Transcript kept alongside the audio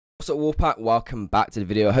What's up, Wolfpack? Welcome back to the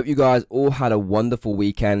video. I hope you guys all had a wonderful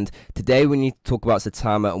weekend. Today we need to talk about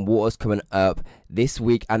Saitama and what is coming up this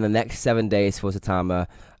week and the next 7 days for Saitama.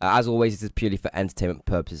 As always, this is purely for entertainment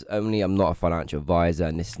purposes only. I'm not a financial advisor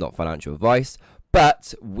and this is not financial advice.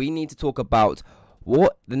 But we need to talk about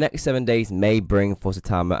what the next 7 days may bring for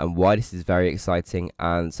Saitama and why this is very exciting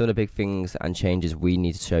and some of the big things and changes we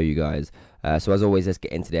need to show you guys. So as always, let's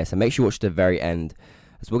get into this and make sure you watch to the very end.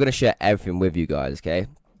 So we're going to share everything with you guys, okay?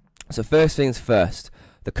 So first things first,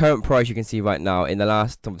 the current price you can see right now in the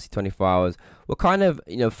last obviously 24 hours, we're kind of,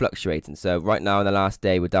 fluctuating. So right now in the last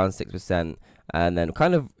day, we're down 6%. And then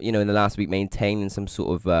kind of, in the last week, maintaining some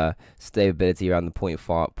sort of stability around the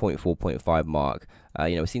 0.5 mark.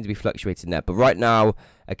 We seem to be fluctuating there. But right now,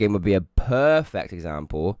 again, would be a perfect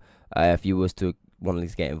example if you was to want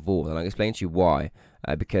to get involved. And I'll explain to you why.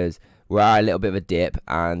 Because we're at a little bit of a dip.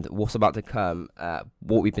 And what's about to come,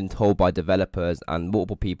 what we've been told by developers and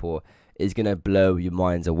multiple people, is going to blow your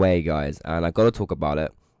minds away, guys. And I've got to talk about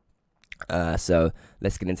it. So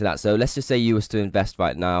let's get into that. So let's just say you was to invest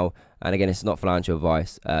right now, and again, it's not financial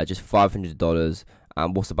advice, just $500,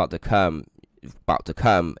 and what's about to come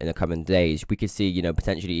in the coming days, we could see,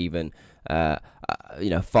 potentially even $5,000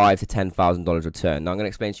 to $10,000 return. Now I'm going to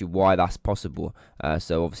explain to you why that's possible.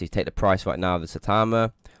 So obviously take the price right now of the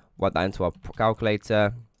Saitama, write that into our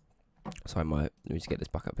calculator. Sorry, let me just get this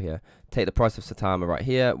back up here. Take the price of Saitama right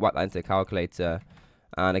here, write that into the calculator.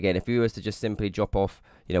 And again, if you was to just simply drop off,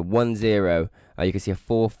 1 0, you can see a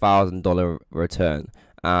 $4,000 return.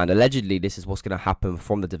 And allegedly, this is what's going to happen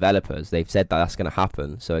from the developers. They've said that that's going to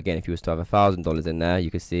happen. So again, if you was to have $1,000 in there,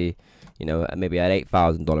 you could see, maybe an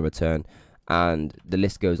 $8,000 return. And the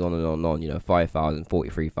list goes on and on and on, 5,000,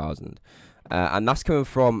 43,000. And that's coming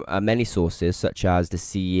from many sources, such as the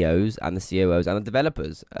CEOs and the COOs and the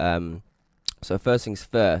developers. So first things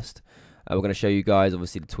first, we're going to show you guys,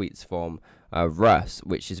 obviously, the tweets from Russ,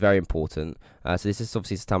 which is very important. So this is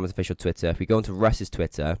obviously Saitama's official Twitter. If we go into Russ's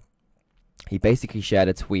Twitter, he basically shared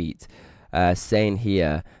a tweet saying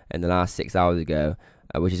here in the last 6 hours ago,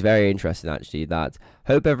 which is very interesting actually, that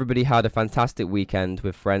hope everybody had a fantastic weekend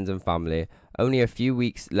with friends and family. Only a few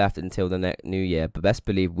weeks left until the new year, but best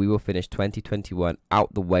believe we will finish 2021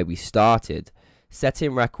 out the way we started.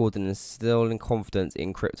 Setting records and instilling confidence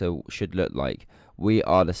in crypto should look like. We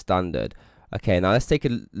are the standard. Okay, now let's take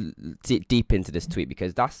a deep into this tweet,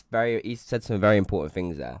 because he said some very important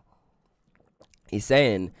things there. He's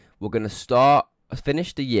saying we're going to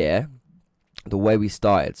finish the year the way we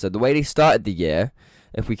started. So the way they started the year,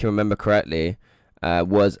 if we can remember correctly,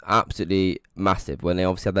 was absolutely massive. When they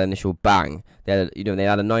obviously had their initial bang, they had, they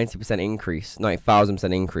had a 90% increase,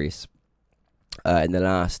 90,000% increase in the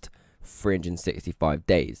last 365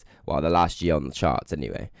 days. Well, the last year on the charts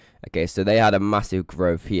anyway. Okay, so they had a massive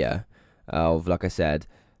growth here of, like I said,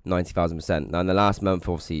 90,000%. Now in the last month,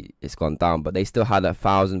 obviously it's gone down, but they still had a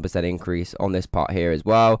 1,000% increase on this part here as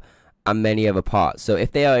well, and many other parts. So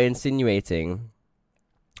if they are insinuating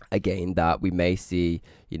again that we may see,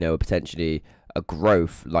 potentially a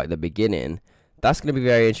growth like the beginning, that's going to be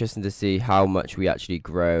very interesting to see how much we actually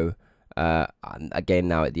grow again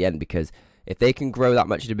now at the end, because if they can grow that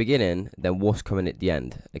much at the beginning, then what's coming at the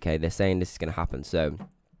end? Okay, they're saying this is going to happen. So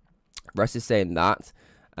Russ is saying that.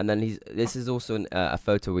 And then this is also a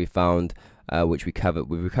photo we found, which we covered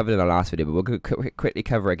in our last video, but we're going to quickly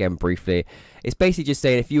cover it again briefly. It's basically just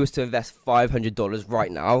saying if you was to invest $500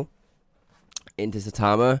 right now into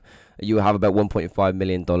Saitama, you will have about $1.5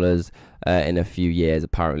 million in a few years,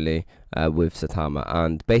 apparently, with Saitama.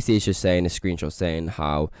 And basically it's just saying, a screenshot saying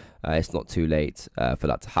how it's not too late for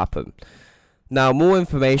that to happen. Now, more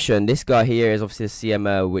information. This guy here is obviously a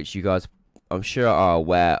CMO, which you guys, I'm sure, are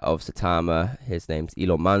aware of Saitama. His name's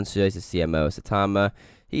Elon Mansur. He's the CMO of Saitama.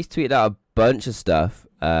 He's tweeted out a bunch of stuff,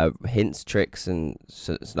 hints, tricks, and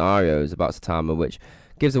scenarios about Saitama, which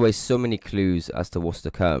gives away so many clues as to what's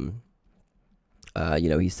to come.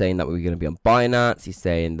 He's saying that we're going to be on Binance. He's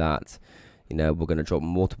saying that, we're going to drop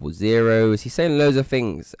multiple zeros. He's saying loads of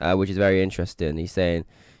things, which is very interesting. He's saying,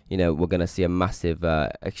 we're going to see a massive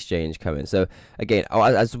exchange coming. So again,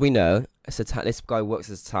 as we know, this guy works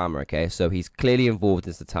as Saitama, okay? So he's clearly involved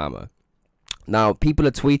in Saitama. Now, people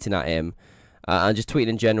are tweeting at him, and just tweeting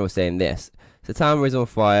in general saying this: Saitama is on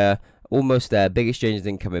fire, almost there, big exchanges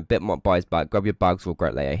incoming, Bitmart buys back, grab your bags, we'll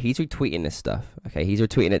regret later. He's retweeting this stuff, okay? He's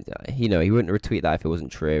retweeting it. He wouldn't retweet that if it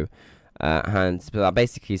wasn't true. And so that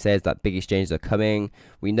basically says that big exchanges are coming.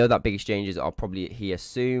 We know that big exchanges are probably, he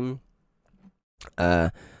assume,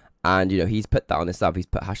 and he's put that on his stuff. He's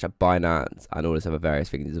put hashtag Binance and all this other various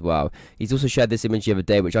things as well. He's also shared this image the other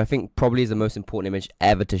day, which I think probably is the most important image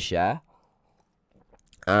ever to share.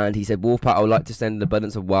 And he said, Wolfpack, I would like to send an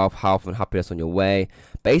abundance of wealth, health, and happiness on your way.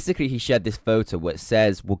 Basically, he shared this photo where it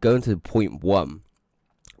says we're going to point 1.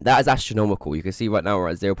 That is astronomical. You can see right now we're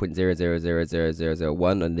at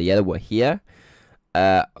 0.0000001, and the yellow we're here.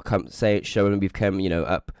 Showing we've come,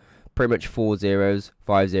 up pretty much 4 zeros,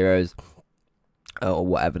 5 zeros, or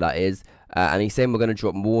whatever that is. And he's saying we're going to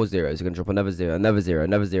drop more zeros. We're going to drop another 0, another 0,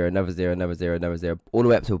 another 0, another 0, another 0, another 0, all the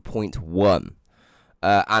way up to 0.1.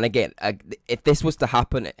 And again, if this was to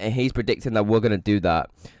happen, and he's predicting that we're going to do that,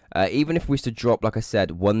 even if we was to drop, like I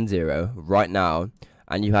said, 1 0 right now,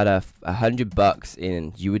 and you had $100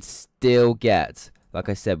 in, you would still get, like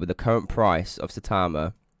I said, with the current price of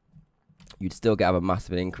Saitama, you'd still get a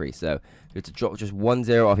massive increase. So if you were to drop just 1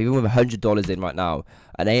 0 off, even with $100 in right now,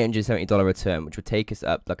 an $870 return, which would take us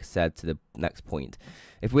up, like I said, to the next point.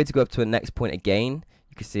 If we were to go up to the next point again,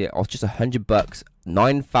 you can see it off just $100,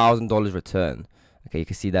 $9,000 return. Okay, you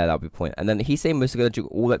can see there, that would be point. And then he's saying we're going to do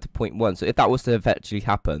all up to 0.1. So if that was to eventually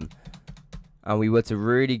happen, and we were to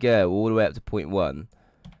really go all the way up to 0.1,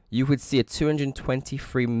 you would see a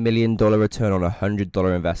 $223 million return on a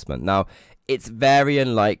 $100 investment. Now, it's very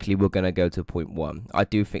unlikely we're going to go to 0.1. I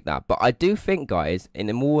do think that. But I do think, guys,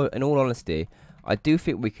 in all honesty, I do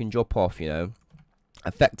think we can drop off,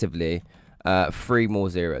 effectively 3 more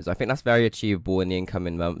zeros. I think that's very achievable in the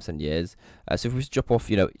incoming months and years. So if we drop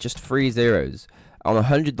off, just 3 zeros on a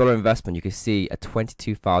 $100 investment, you can see a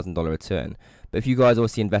 $22,000 return. But if you guys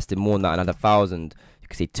obviously invested more than that and had $1,000, you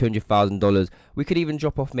can see $200,000. We could even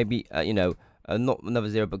drop off maybe, not another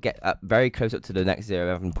 0, but get very close up to the next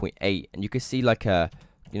 0, 11.8, and you can see like a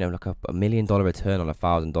 $1 million return on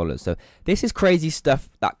 $1,000. So this is crazy stuff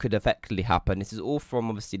that could effectively happen. This is all from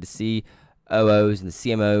obviously the COOs and the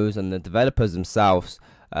CMOs and the developers themselves.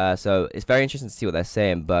 So it's very interesting to see what they're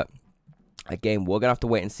saying. But again, we're gonna have to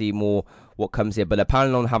wait and see more what comes here. But they're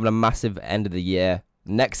planning on having a massive end of the year.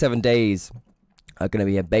 Next 7 days are going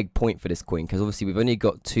to be a big point for this coin, because obviously we've only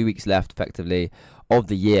got 2 weeks left effectively of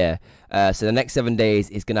the year. So the next 7 days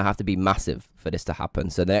is going to have to be massive for this to happen.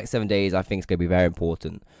 So the next 7 days I think is going to be very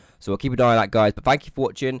important. So we'll keep an eye on that, guys. But thank you for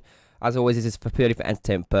watching. As always, this is purely for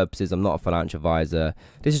entertainment purposes. I'm not a financial advisor.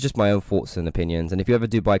 This is just my own thoughts and opinions. And if you ever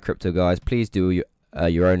do buy crypto, guys, please do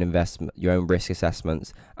your own investment, your own risk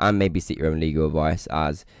assessments, and maybe seek your own legal advice,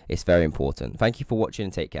 as it's very important. Thank you for watching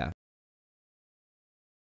and take care.